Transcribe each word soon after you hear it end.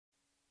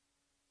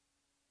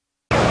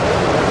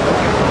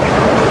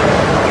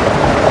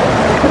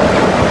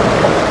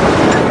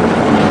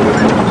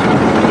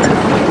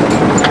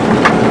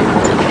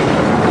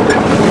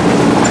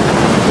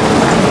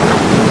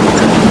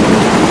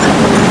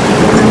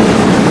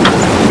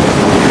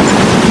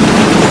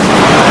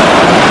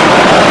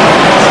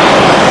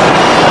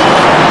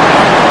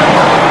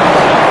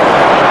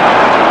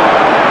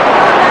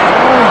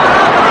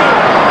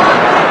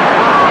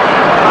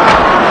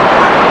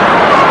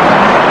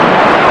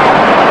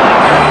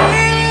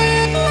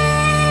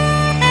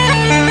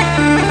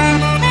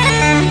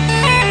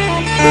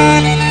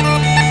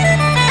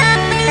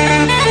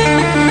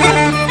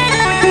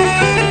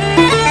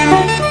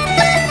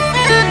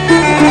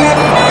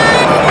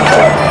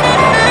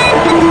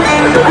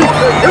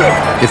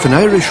If an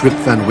Irish Rip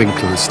Van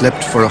Winkle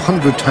slept for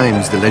 100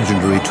 times the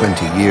legendary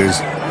 20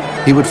 years,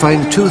 he would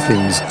find two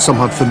things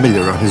somewhat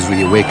familiar on his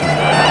reawakening: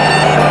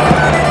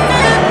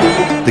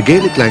 the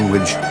Gaelic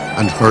language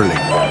and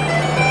hurling.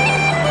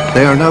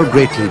 They are now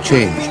greatly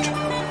changed,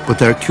 but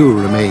their cure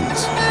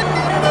remains.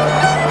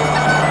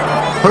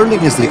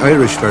 Hurling is the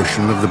Irish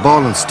version of the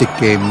ball and stick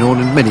game known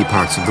in many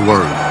parts of the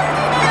world.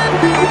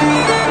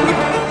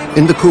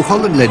 In the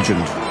Cuchulainn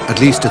legend,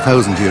 at least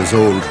 1,000 years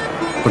old,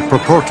 but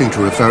purporting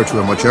to refer to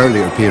a much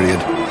earlier period,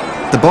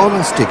 the ball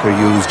and stick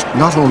are used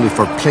not only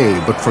for play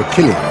but for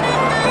killing.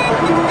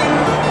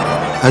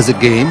 As a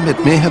game,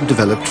 it may have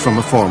developed from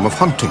a form of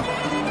hunting,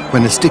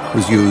 when a stick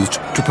was used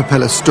to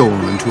propel a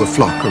stone into a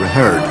flock or a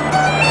herd.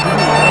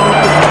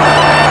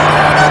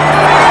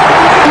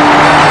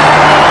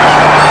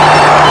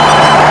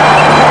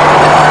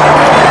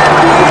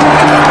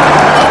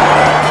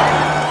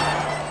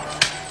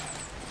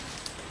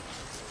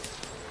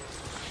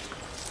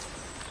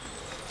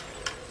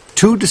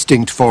 Two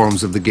distinct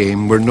forms of the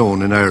game were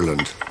known in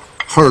Ireland: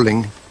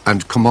 hurling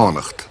and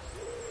Cumannacht.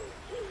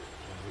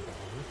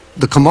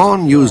 The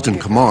Cumann used in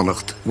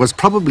Cumannacht was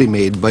probably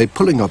made by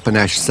pulling up an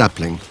ash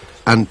sapling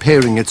and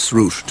paring its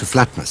root to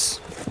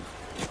flatness.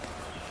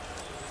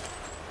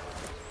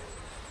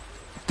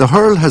 The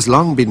hurl has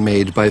long been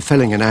made by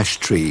felling an ash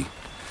tree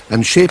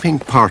and shaping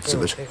parts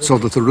of it so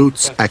that the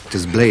roots act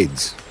as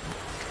blades.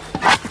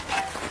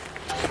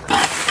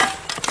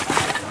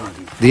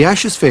 The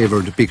ash is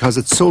favoured because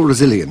it's so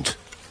resilient.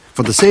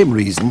 For the same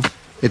reason,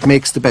 it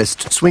makes the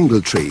best swingle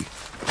tree.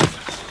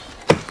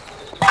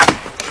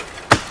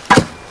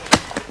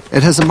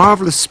 It has a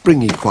marvellous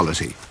springy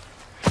quality.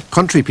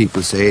 Country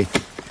people say,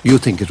 "You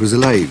think it was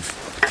alive."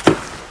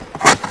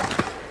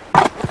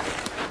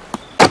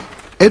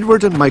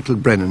 Edward and Michael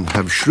Brennan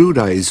have shrewd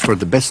eyes for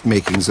the best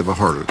makings of a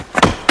hurl.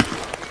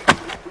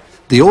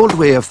 The old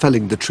way of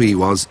felling the tree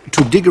was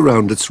to dig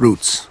around its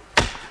roots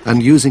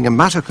and, using a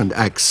mattock and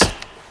axe,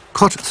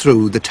 cut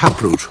through the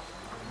taproot.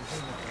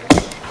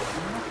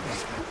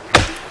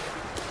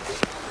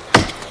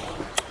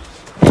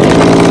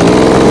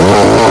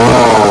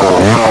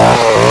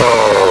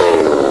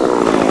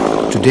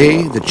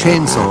 Today, the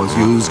chainsaw is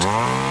used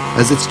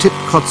as its tip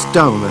cuts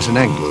down at an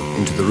angle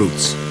into the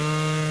roots.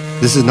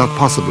 This is not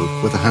possible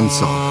with a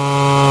handsaw.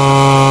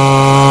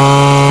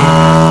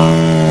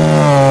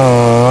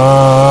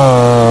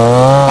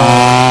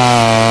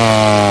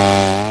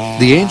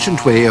 The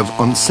ancient way of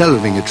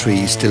unselving a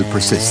tree still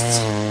persists.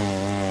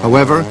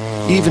 However,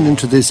 even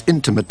into this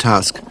intimate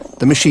task,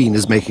 the machine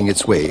is making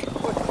its way.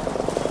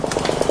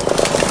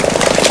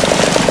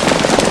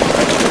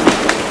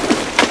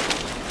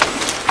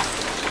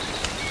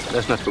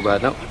 That's not too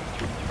bad now.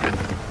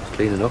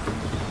 Clean enough.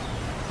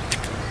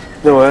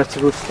 No, that's a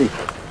good stick.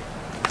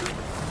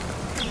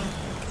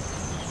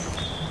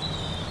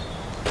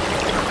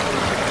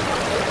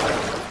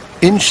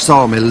 Inch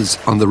sawmills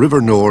on the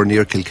River Nore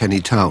near Kilkenny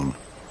town.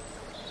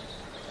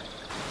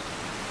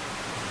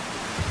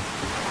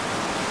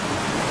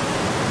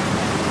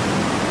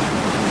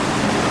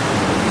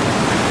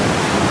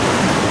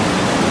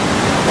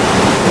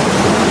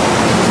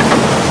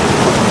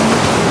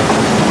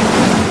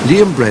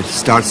 Liam Brett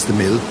starts the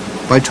mill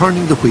by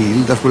turning the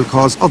wheel that will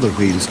cause other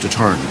wheels to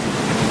turn.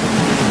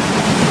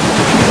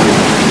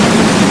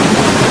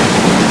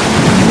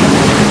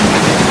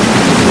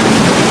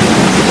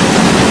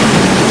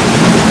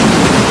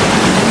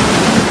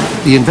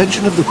 The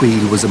invention of the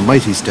wheel was a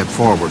mighty step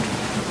forward,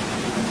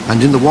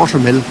 and in the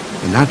watermill,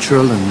 the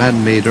natural and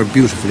man-made are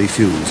beautifully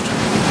fused.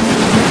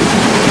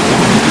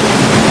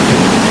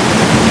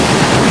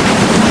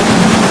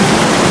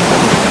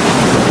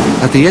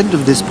 At the end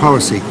of this power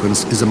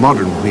sequence is a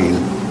modern wheel,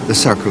 the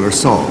circular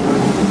saw.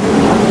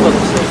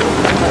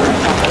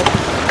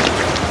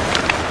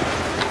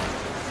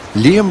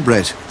 Liam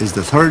Brett is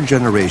the third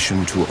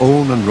generation to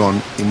own and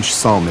run Inch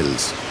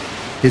sawmills.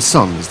 His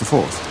son is the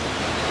fourth.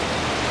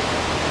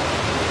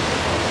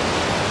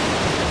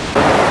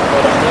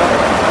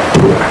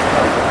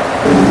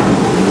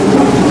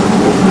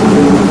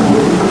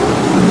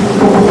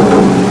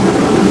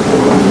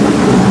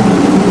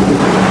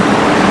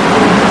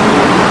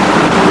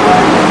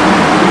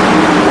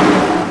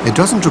 It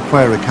doesn't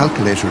require a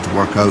calculator to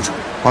work out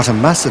what a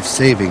massive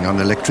saving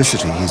on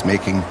electricity he's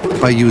making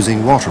by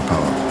using water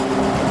power.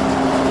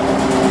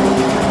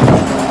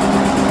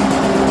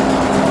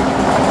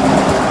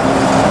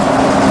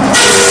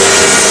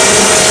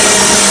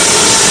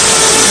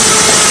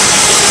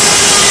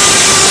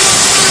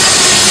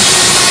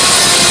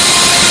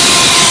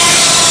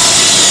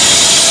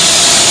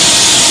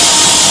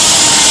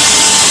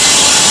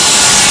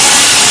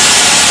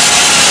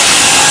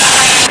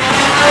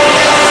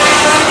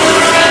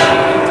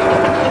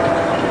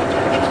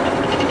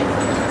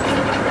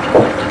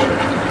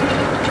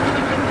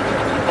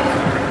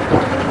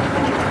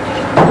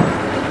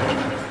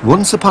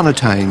 Once upon a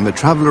time, a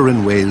traveller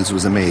in Wales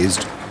was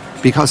amazed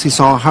because he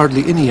saw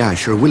hardly any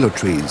ash or willow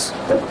trees,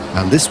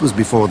 and this was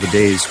before the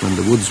days when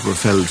the woods were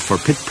felled for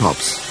pit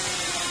props.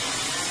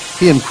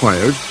 He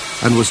inquired,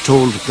 and was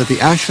told that the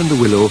ash and the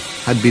willow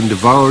had been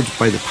devoured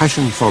by the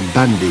passion for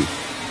bandy,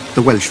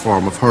 the Welsh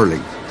form of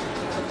hurling.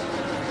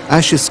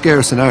 Ash is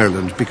scarce in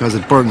Ireland because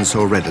it burns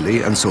so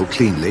readily and so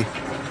cleanly,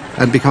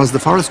 and because the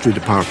Forestry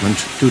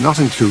Department do not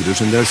include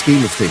it in their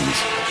scheme of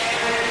things.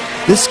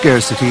 This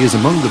scarcity is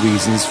among the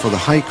reasons for the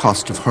high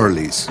cost of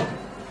Hurleys.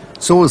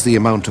 So is the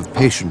amount of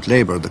patient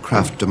labour the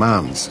craft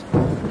demands.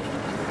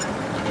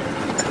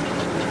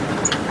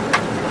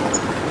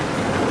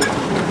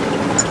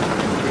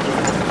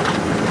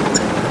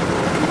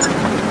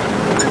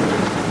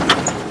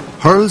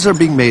 Hurls are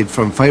being made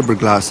from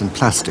fiberglass and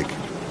plastic,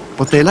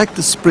 but they lack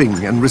the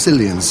spring and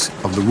resilience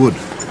of the wood.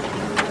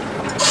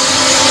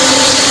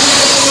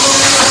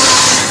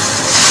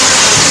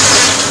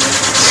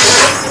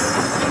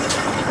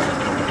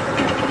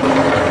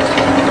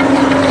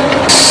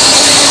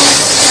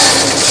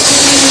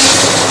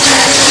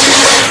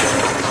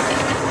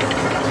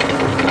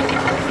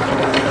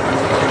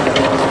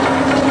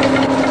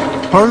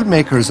 Hurl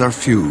makers are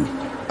few,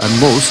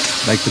 and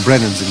most, like the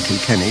Brennans in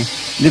Kilkenny,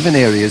 live in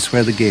areas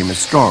where the game is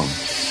strong.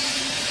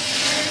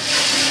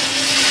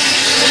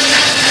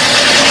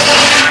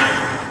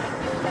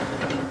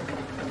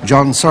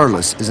 John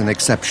Surlis is an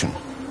exception.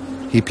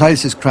 He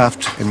plies his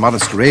craft in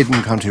modest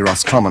Raden, County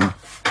Roscommon,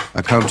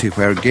 a county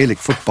where Gaelic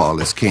football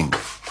is king.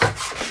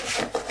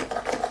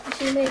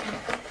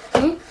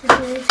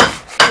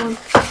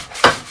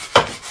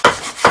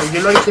 Would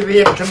you like to be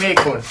able to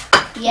make one?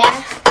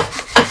 Yeah.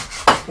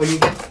 Well,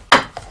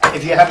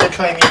 if you have the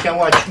time, you can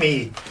watch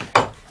me.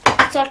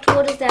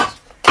 What is that?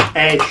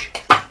 Ash.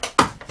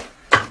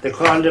 They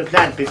call the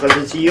plant because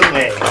it's a young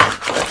egg.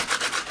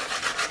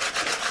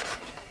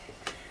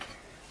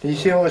 Do you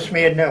see how it's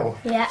made now?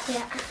 Yeah.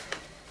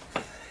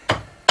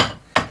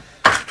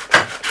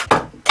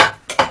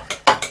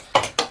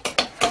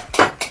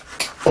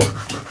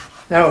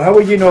 Now, how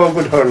would you know a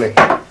good hurley?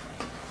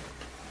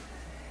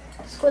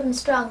 It's good and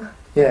strong.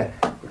 Yeah.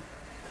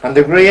 And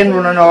the grain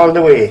running all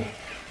the way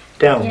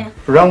down, Yeah.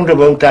 round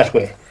about that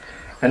way.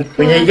 And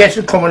when you get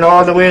it coming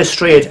all the way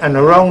straight and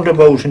around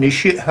about in the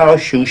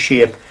horseshoe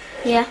shape,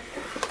 Yeah.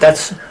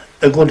 that's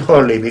a good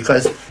hurley,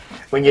 because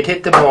when you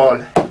hit the ball,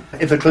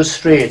 if it was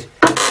straight,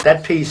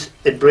 that piece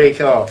it'd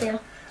break off, Yeah.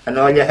 and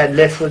all you had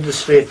left was the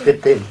straight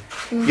bit in.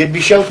 You'd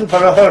be shouting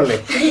for a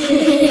hurley.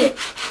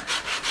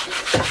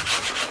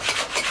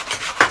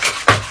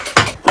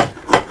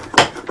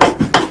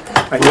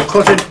 And you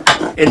cut it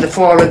in the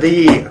fall of the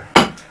year,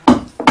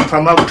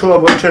 from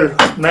October till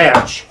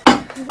March,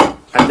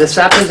 and the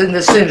sap is in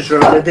the centre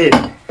of the din,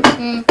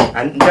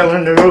 and down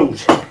in the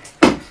root,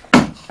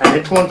 and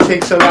it won't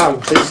take so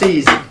long to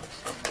season.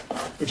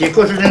 If you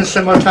cut it in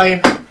summertime,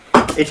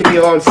 it'll be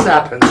all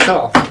sap and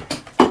soft.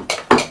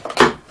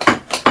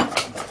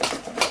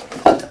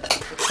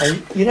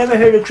 And you never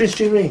heard of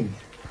Christy Ring?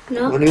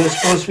 No. Well, he was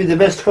supposed to be the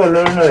best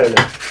hurler in Ireland,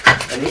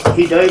 and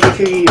he died a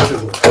few years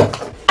ago.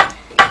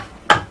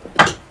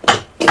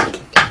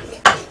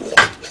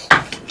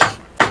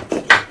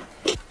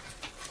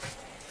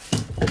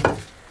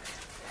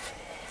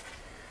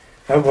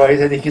 Oh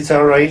boys, I think it's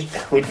all right.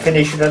 We'll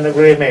finish it on the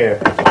grey mare.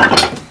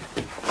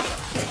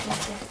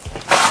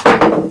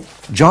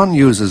 John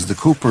uses the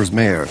Cooper's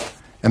mare,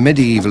 a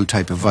medieval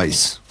type of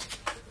vice.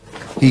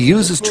 He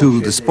uses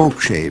too the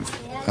spoke shave,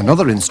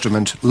 another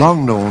instrument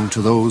long known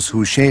to those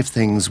who shave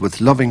things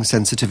with loving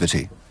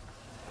sensitivity.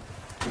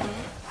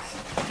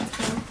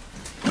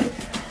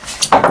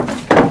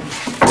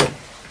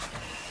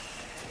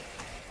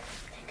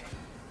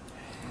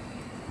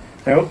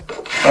 Now,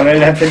 all I'll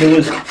have to do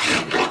is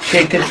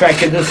take the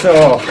track of the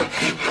saw.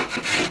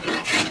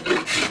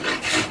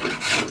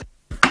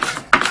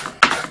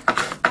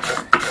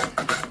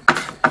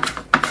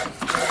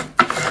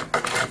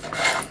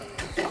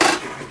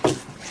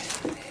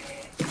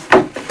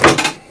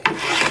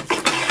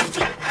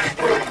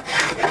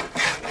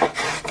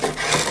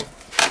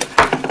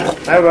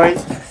 All right.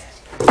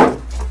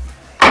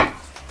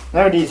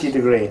 Now do you see the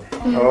grain?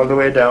 All the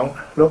way down.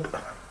 Look.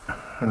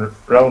 And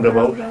round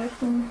about.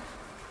 You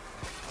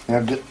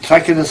have the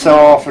track of the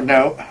saw off it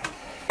now.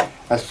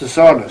 That's the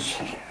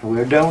sawdust.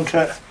 We're down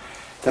to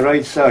the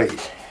right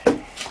size.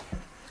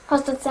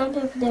 What's that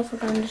sandpaper there for,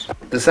 Brandon?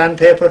 The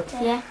sandpaper?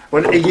 Yeah.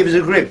 Well, it gives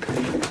a grip.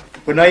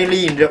 When I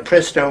leaned up,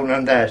 pressed down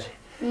on that,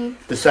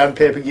 the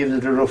sandpaper gives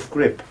it a rough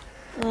grip.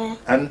 Yeah.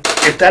 And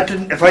if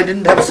I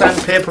didn't have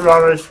sandpaper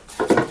on it,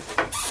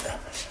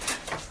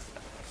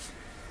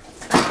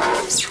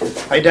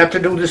 I'd have to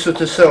do this with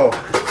the saw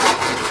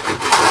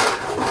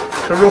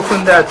to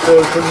roughen that so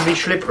it wouldn't be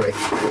slippery.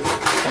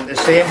 And the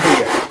same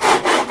here.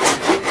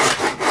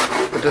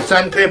 But the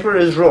sandpaper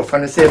is rough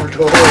and it's able to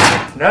hold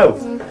it. Now,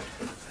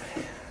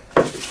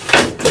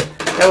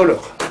 now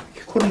look,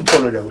 you couldn't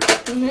pull it out.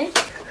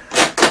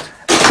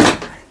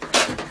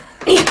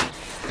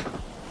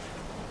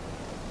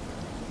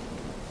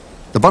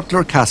 The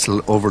Butler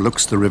Castle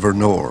overlooks the River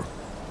Nore.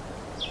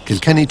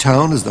 Kilkenny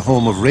town is the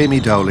home of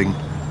Rémy Dowling,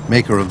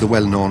 maker of the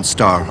well-known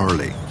Star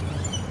Hurley.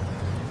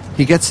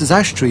 He gets his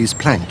ash trees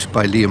planked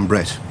by Liam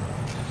Brett.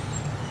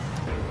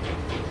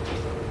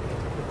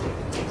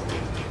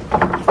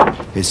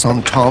 his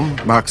son Tom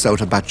marks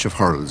out a batch of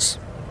hurls.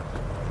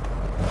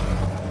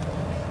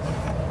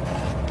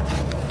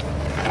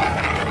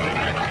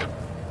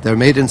 They're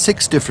made in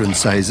 6 different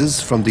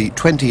sizes, from the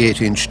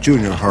 28-inch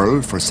junior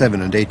hurl for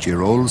 7- and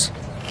 8-year-olds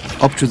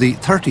up to the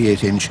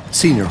 38-inch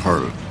senior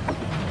hurl.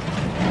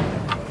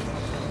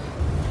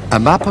 A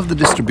map of the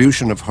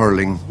distribution of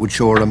hurling would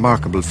show a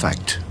remarkable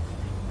fact.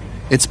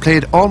 It's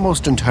played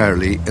almost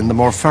entirely in the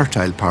more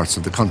fertile parts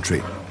of the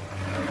country,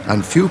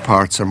 and few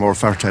parts are more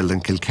fertile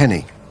than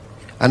Kilkenny,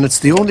 and it's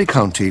the only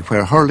county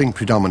where hurling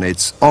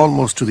predominates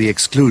almost to the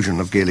exclusion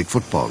of Gaelic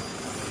football.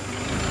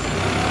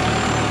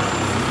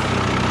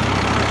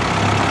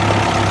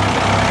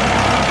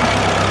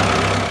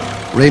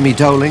 Rémy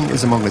Dowling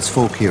is among its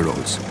folk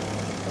heroes.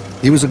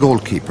 He was a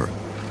goalkeeper,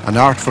 an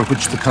art for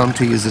which the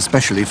county is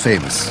especially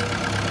famous.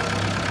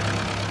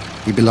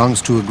 He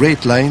belongs to a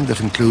great line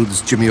that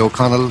includes Jimmy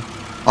O'Connell,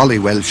 Ollie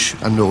Welsh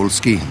and Noel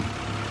Skehan.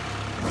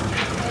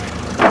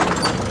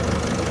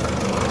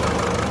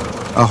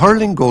 A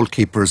hurling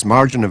goalkeeper's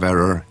margin of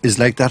error is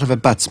like that of a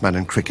batsman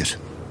in cricket.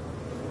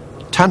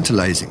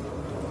 Tantalising,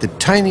 the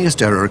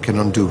tiniest error can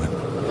undo him.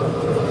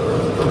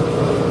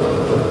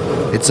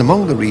 It's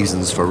among the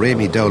reasons for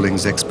Rémy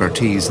Dowling's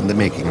expertise in the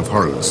making of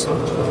hurls.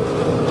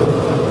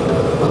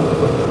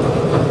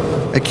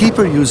 A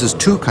keeper uses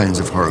 2 kinds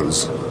of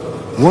hurls,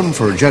 one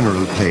for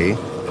general play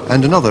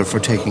and another for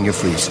taking a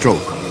free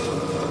stroke.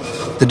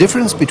 The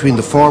difference between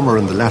the former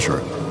and the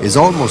latter is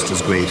almost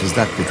as great as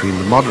that between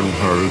the modern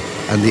hurl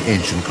and the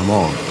ancient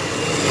command.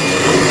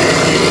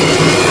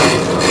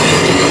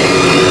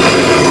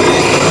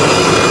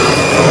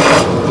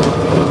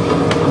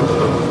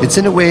 It's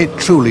in a way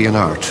truly an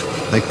art,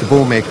 like the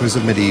bowmakers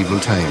of medieval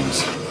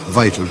times,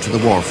 vital to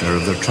the warfare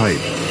of their tribe.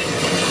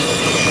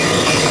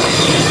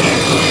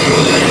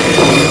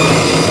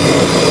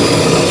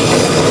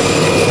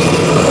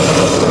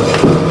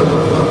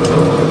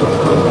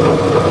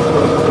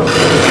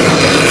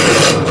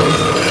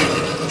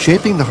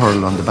 Shaping the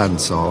hurl on the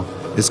bandsaw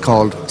is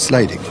called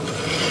sliding.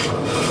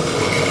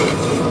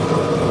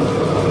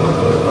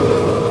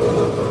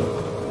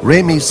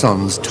 Rémy's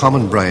sons Tom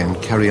and Brian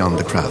carry on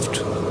the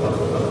craft.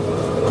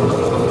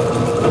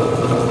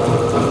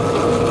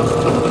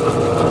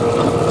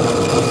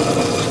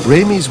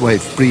 Rémy's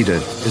wife Breda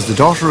is the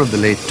daughter of the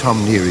late Tom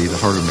Neary, the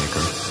hurl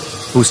maker,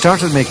 who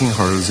started making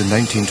hurls in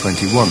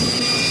 1921.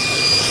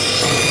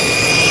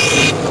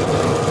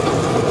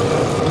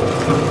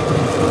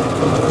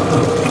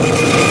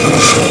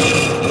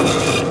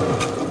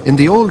 In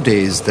the old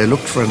days, they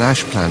looked for an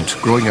ash plant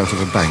growing out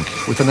of a bank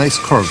with a nice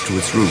curve to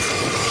its root.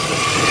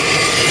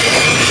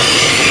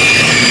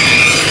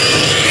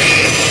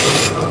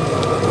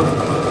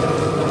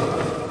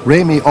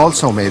 Rémy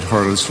also made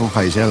hurls from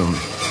white elm.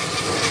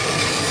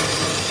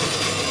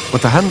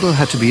 But the handle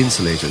had to be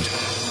insulated,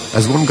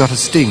 as one got a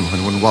sting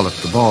when one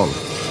walloped the ball.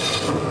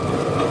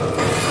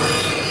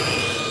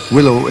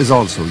 Willow is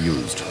also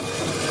used.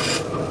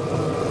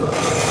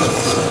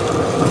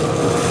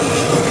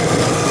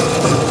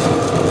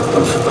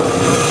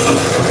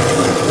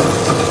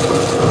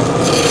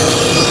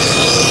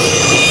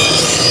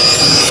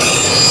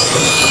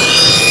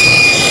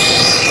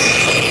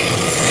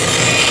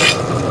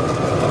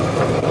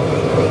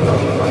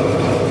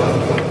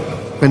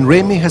 When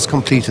Rémy has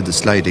completed the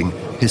sliding,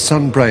 his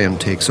son Brian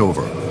takes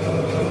over.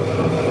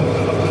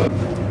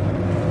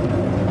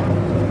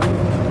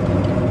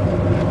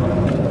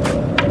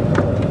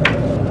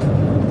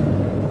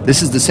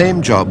 This is the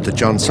same job that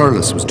John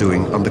Surlis was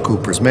doing on the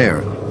Cooper's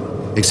mare,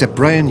 except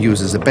Brian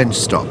uses a bench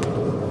stop.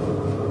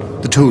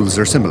 The tools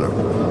are similar.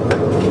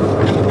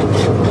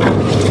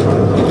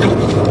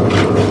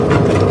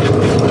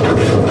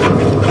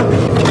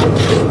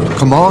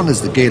 Cumann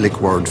is the Gaelic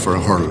word for a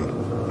hurl.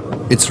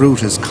 Its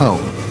root is cown,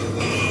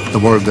 the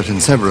word that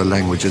in several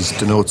languages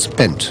denotes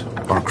bent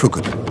or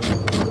crooked.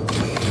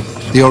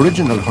 The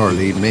original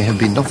Hurley may have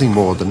been nothing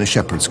more than a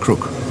shepherd's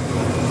crook.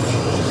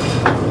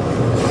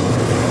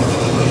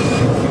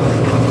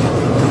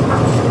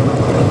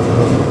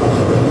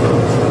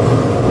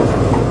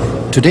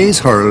 Today's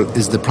hurl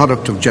is the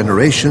product of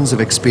generations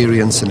of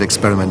experience and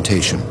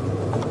experimentation,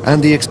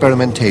 and the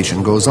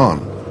experimentation goes on.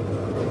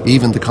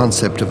 Even the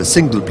concept of a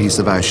single piece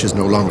of ash is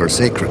no longer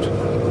sacred.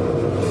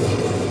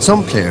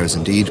 Some players,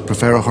 indeed,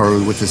 prefer a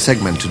hurl with a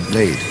segmented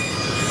blade.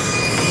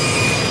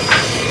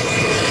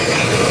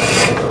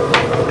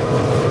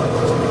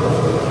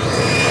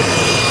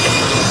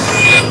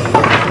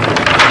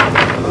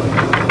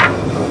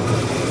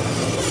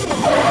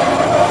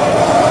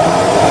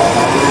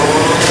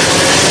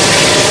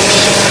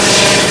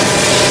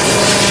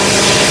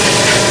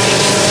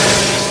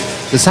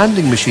 The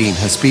sanding machine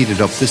has speeded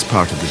up this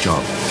part of the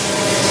job.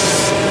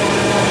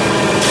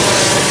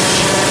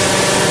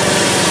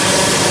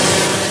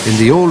 In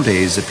the old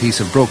days, a piece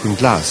of broken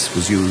glass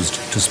was used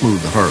to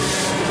smooth the hurl.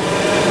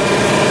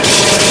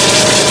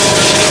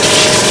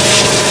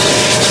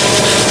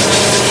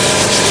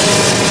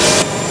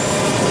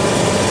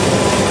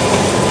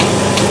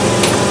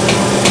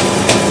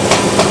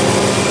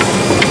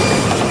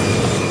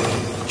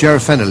 Ger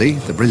Fennelly,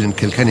 the brilliant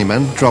Kilkenny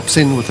man, drops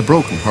in with the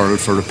broken hurl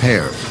for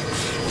repair.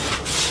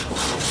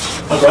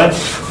 Hi, Brian.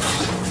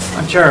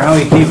 I'm Ger, how are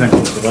you keeping?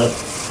 Not bad.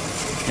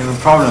 You have a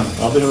problem?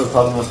 I've been having a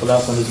problem after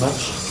last Sunday's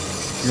match.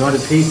 You want a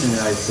piece in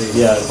it, I see.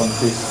 Yeah, I want a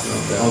piece.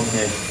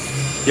 Okay.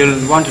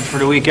 You'll want it for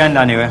the weekend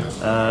anyway?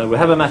 We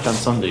have a match on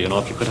Sunday, you know,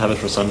 if you could have it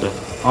for Sunday.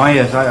 Oh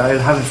yes, I'll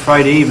have it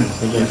Friday evening.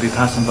 You'll be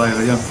passing by,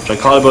 will you? Should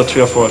I call about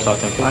 3 or 4 o'clock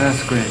then? Oh,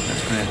 that's great,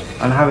 that's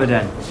great. I'll have it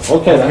then.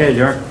 Okay,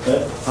 Ger.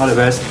 Yeah. All the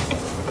best.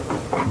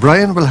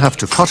 Brian will have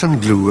to cut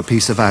and glue a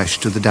piece of ash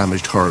to the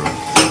damaged hurl.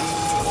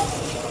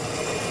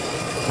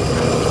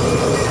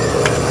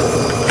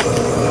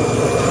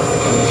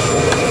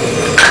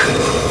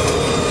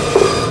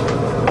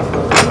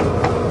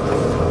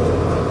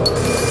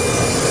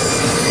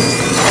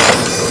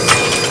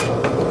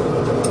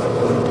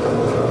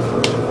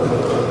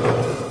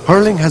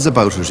 Hurling has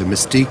about it a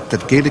mystique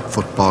that Gaelic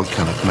football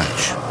cannot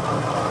match.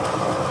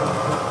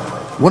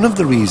 One of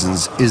the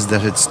reasons is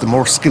that it's the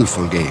more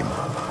skillful game,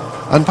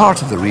 and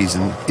part of the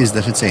reason is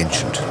that it's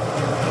ancient.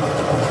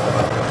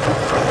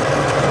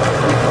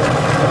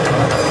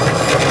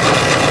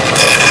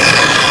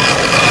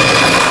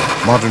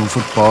 Modern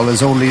football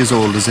is only as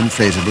old as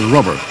inflatable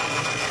rubber,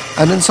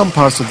 and in some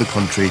parts of the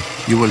country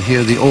you will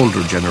hear the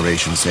older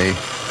generation say,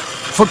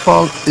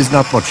 "Football is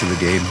not much of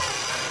a game,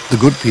 the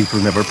good people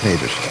never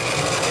played it."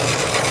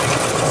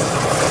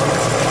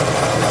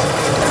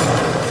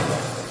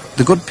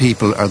 The good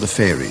people are the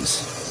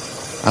fairies,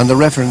 and the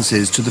reference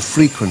is to the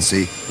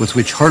frequency with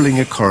which hurling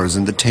occurs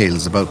in the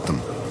tales about them.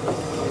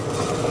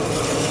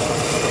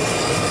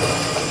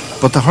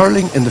 But the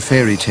hurling in the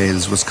fairy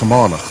tales was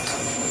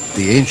Camánacht,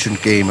 the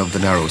ancient game of the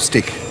narrow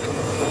stick.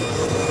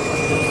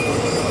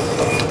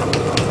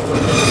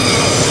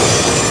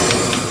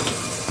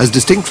 As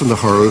distinct from the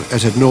hurl,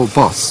 it had no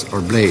boss or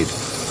blade.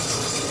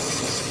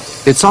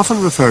 It's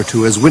often referred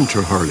to as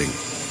winter hurling,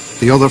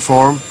 the other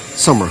form,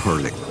 summer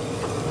hurling.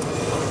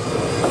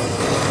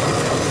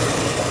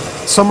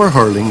 Summer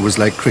hurling was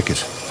like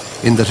cricket,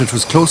 in that it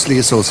was closely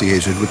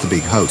associated with the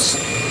big house.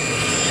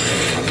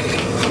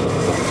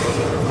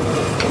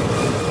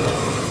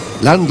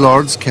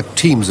 Landlords kept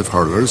teams of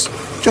hurlers,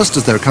 just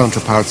as their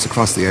counterparts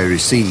across the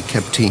Irish Sea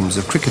kept teams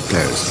of cricket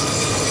players.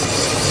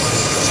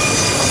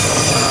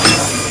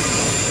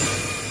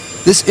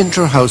 This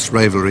inter-house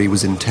rivalry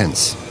was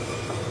intense,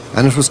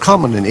 and it was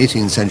common in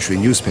 18th century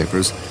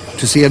newspapers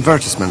to see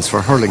advertisements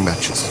for hurling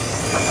matches.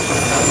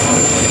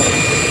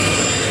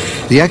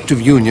 The Act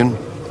of Union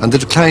and the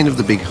decline of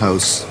the big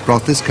house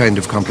brought this kind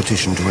of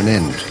competition to an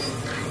end,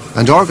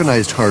 and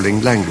organised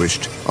hurling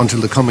languished until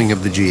the coming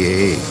of the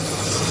GAA.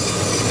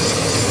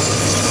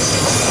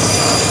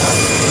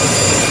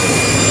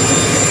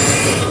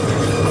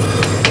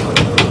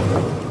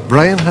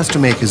 Brian has to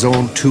make his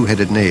own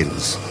two-headed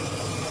nails.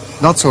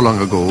 Not so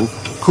long ago,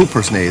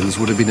 Cooper's nails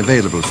would have been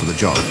available for the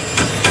job.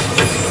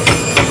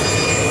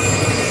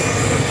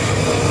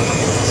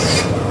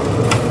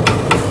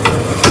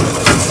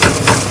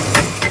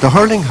 The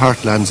hurling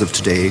heartlands of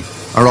today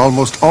are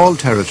almost all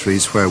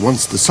territories where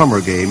once the summer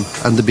game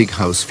and the big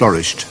house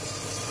flourished.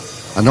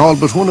 And all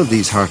but one of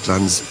these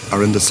heartlands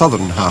are in the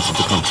southern half of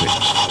the country.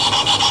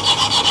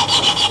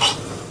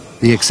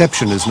 The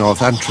exception is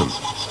North Antrim,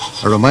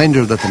 a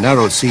reminder that the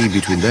narrow sea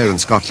between there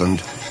and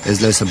Scotland is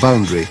less a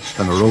boundary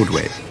than a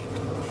roadway.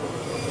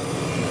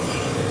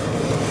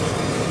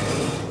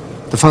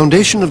 The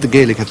foundation of the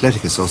Gaelic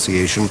Athletic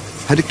Association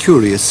had a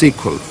curious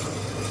sequel.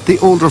 The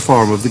older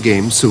form of the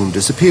game soon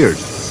disappeared.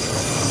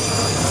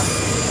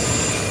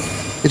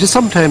 It is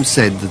sometimes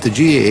said that the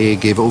GAA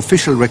gave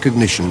official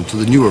recognition to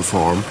the newer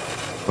form,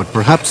 but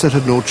perhaps it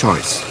had no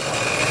choice.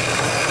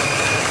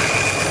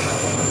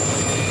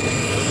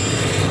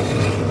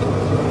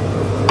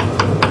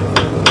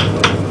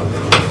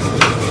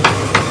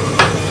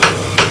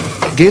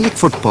 Gaelic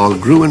football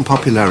grew in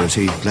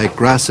popularity like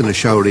grass in a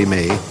showery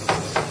May,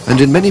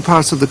 and in many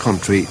parts of the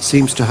country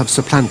seems to have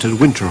supplanted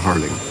winter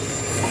hurling.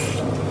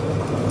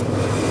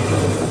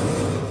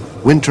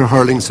 Winter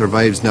hurling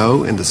survives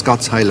now in the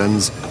Scots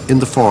Highlands in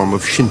the form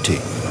of shinty.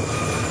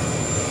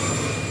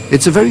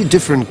 It's a very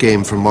different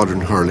game from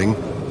modern hurling,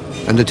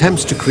 and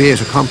attempts to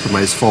create a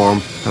compromise form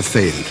have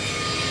failed.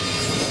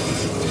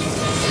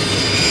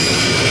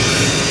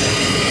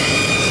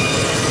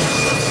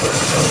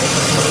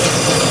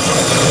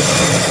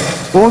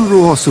 Owen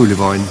Ruo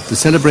Sullivan, the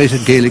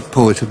celebrated Gaelic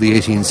poet of the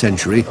 18th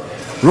century,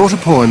 wrote a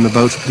poem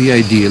about the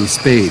ideal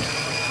spade.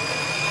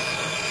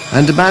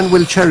 And a man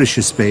will cherish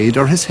his spade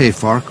or his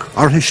hayfork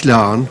or his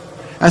sláán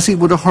as he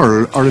would a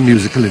hurl or a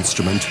musical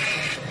instrument,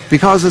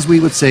 because, as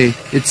we would say,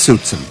 it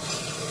suits him.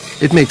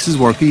 It makes his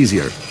work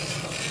easier.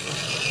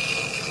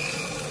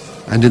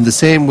 And in the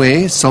same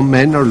way, some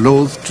men are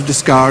loath to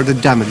discard a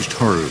damaged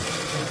hurl.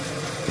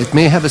 It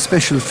may have a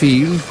special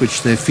feel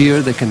which they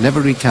fear they can never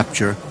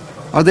recapture,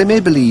 or they may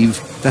believe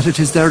that it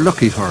is their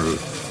lucky hurl.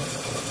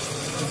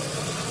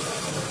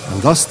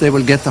 And thus they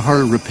will get the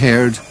hurl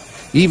repaired,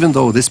 even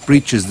though this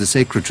breaches the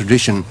sacred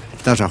tradition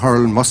that a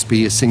hurl must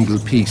be a single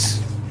piece.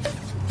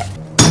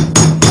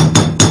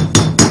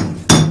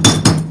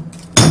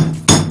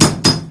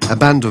 A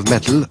band of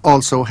metal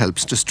also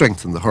helps to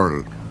strengthen the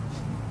hurl.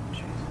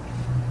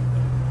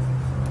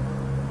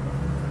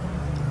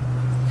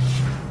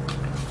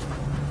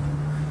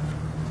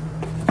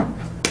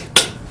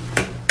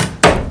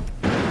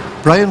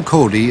 Brian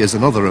Cody is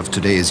another of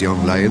today's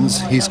young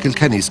lions. He's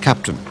Kilkenny's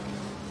captain.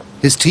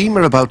 His team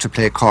are about to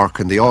play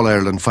Cork in the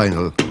All-Ireland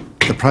final.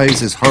 The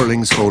prize is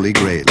hurling's Holy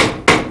Grail.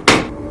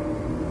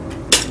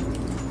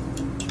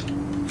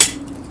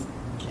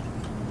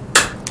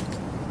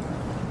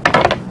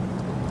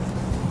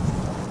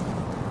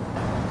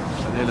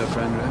 Hello,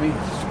 friend Remy.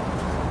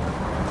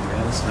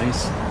 Yeah, that's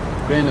nice.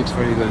 Grain looks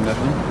very good in that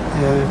one.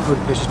 Yeah,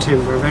 good bit of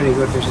timber, very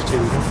good bit of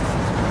timber.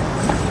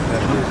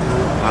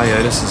 Ah,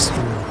 yeah, this is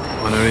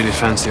one I really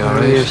fancy,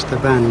 alright. Yes, the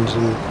bands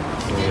and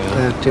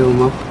that do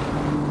them up.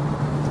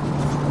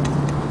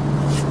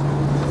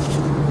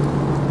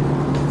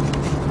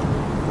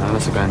 Ah,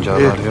 that's a grand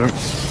job out here.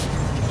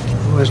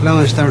 Oh, as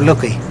long as they're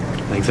lucky.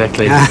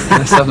 Exactly.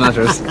 That's what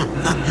matters.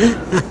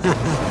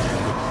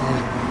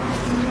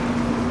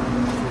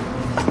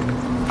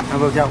 How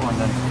about that one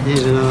then?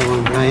 Here's another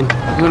one, Brian.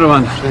 Another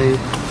one.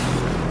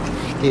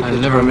 I'll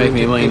never make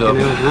me mind up.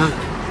 Huh?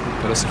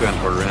 But that's a grand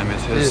hurl, Remy.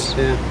 It is.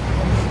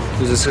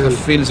 Yes, It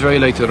feels very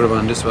like the other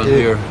one, this one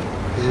here.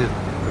 Yeah.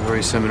 A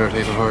very similar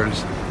type of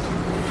hurls.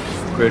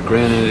 Great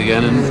grain in it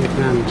again, and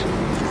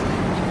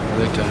I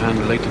like the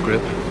handle, I like the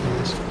grip.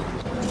 Yes.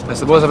 I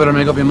suppose I better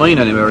make up your mind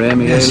anyway,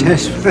 Remy. Yes,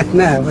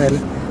 no, well,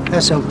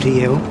 that's up to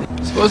you.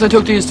 Suppose I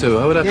took these two,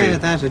 how would that be? Yeah,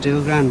 that'll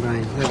do grand,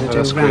 Brian. That'll do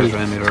that's grand. great,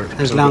 Remy.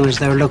 As long as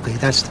they're lucky,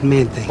 that's the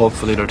main thing.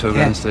 Hopefully they're 2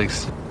 grand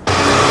sticks.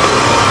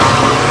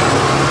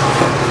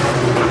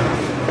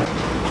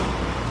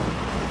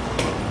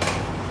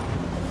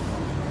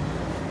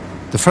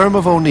 The firm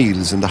of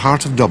O'Neill's in the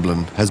heart of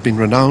Dublin has been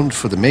renowned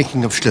for the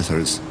making of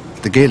schlithers,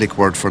 the Gaelic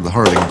word for the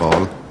hurling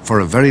ball, for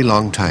a very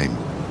long time.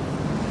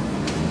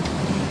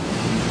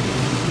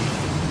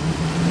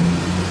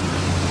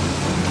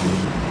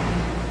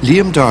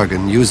 Liam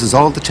Dargan uses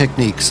all the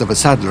techniques of a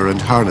saddler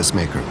and harness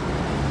maker.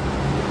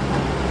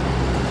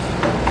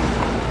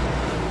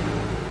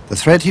 The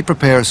thread he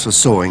prepares for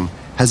sewing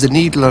has a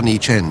needle on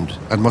each end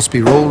and must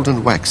be rolled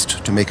and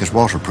waxed to make it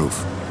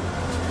waterproof.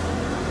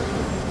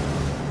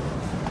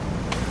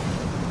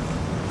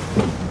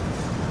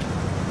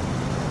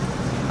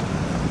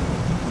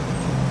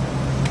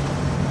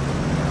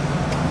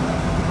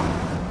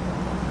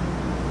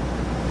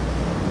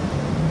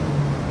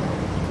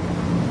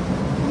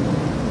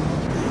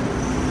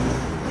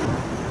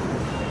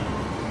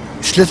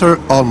 Schlither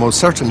almost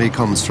certainly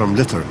comes from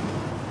lither,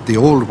 the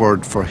old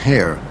word for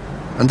hair,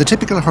 and the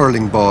typical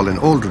hurling ball in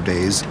older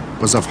days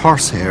was of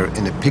horsehair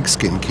in a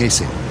pigskin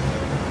casing.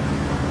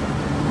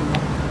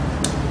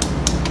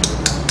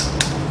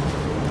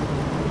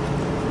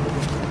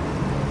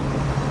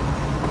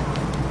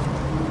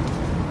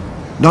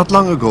 Not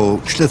long ago,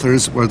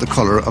 schlithers were the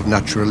colour of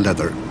natural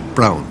leather,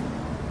 brown.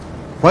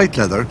 White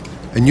leather,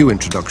 a new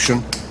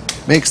introduction,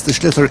 makes the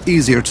schlither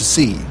easier to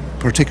see,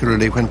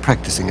 particularly when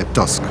practising at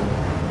dusk.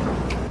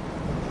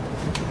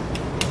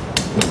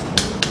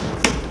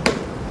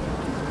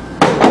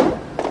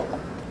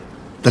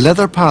 The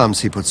leather palms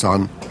he puts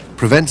on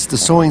prevents the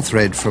sewing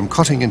thread from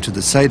cutting into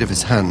the side of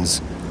his hands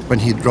when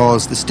he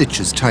draws the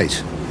stitches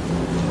tight.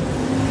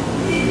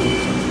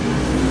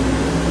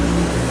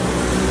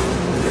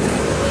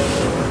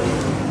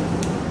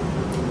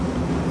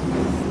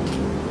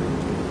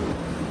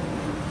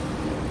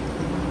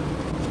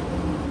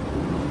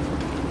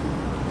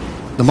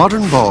 The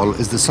modern ball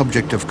is the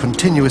subject of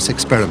continuous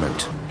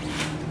experiment.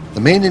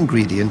 The main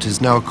ingredient is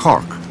now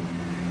cork,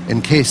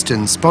 encased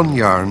in spun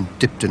yarn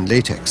dipped in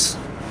latex.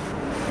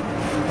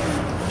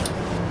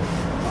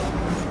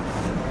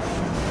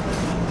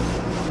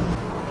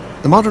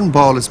 The modern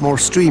ball is more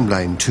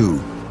streamlined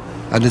too,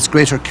 and its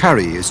greater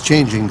carry is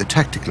changing the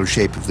tactical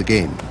shape of the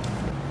game.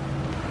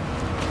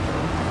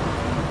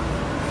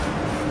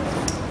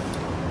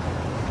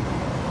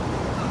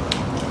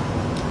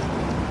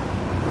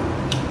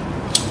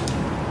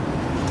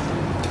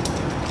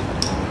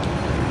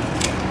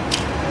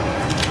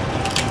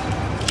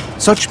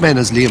 Such men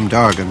as Liam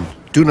Dargan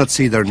do not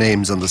see their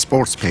names on the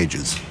sports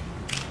pages,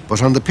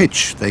 but on the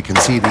pitch they can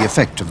see the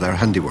effect of their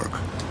handiwork.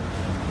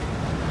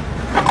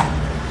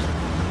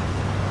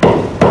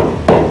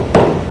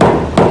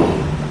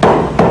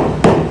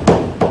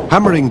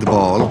 Hammering the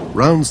ball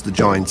rounds the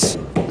joints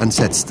and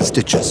sets the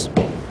stitches.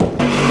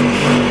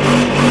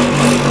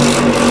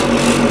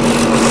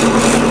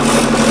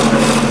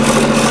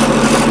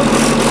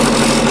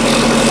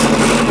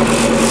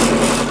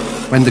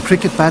 When the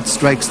cricket bat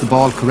strikes the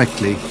ball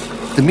correctly,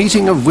 the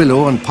meeting of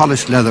willow and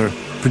polished leather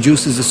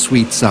produces a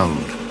sweet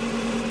sound.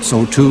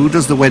 So too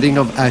does the wedding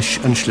of ash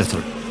and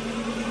schlither.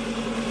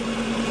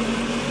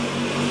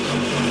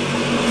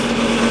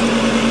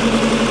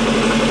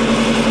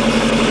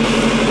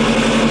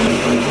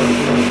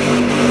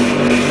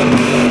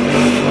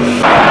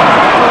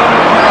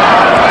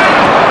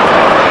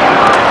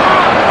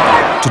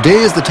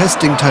 Today is the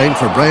testing time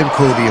for Brian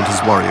Cody and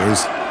his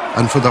warriors,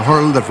 and for the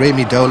hurl that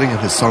Rémy Dowling and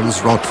his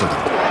sons wrought for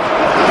them.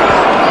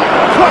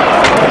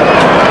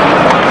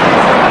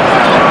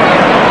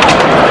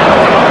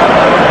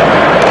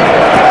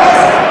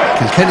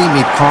 Kilkenny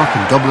meet Cork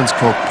in Dublin's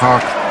Croke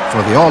Park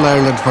for the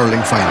All-Ireland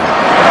hurling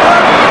final.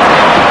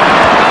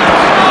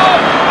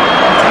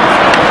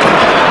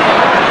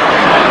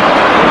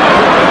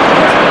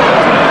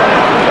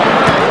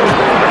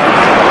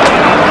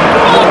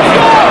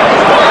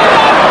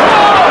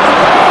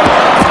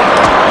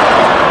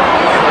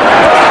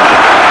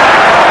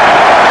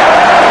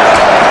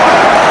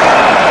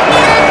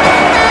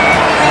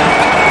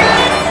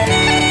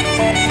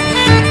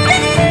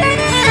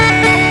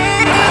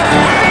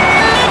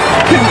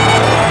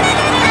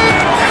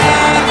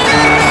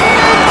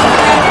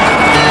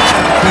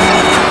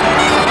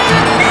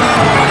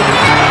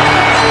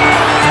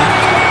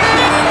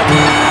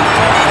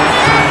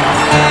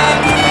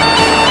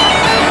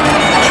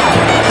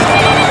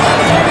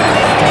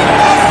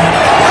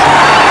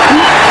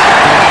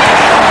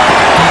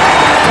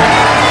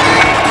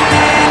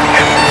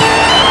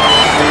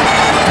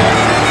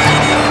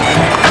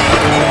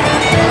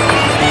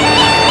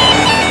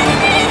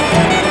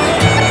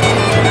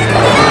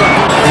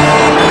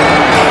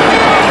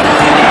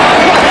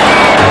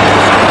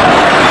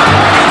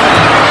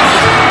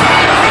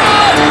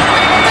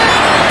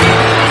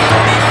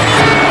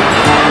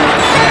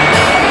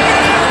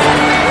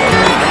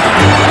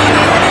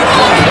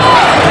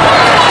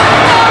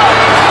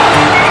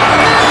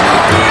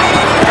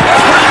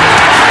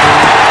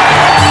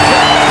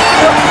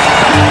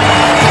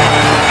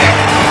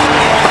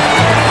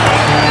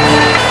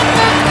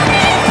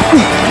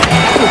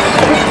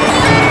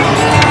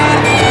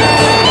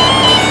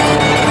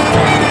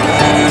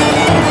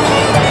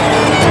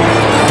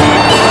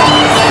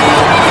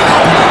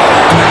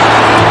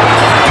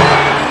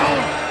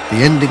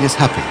 The ending is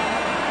happy.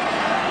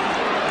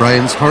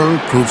 Brian's hurl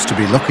proves to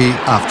be lucky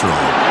after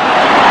all.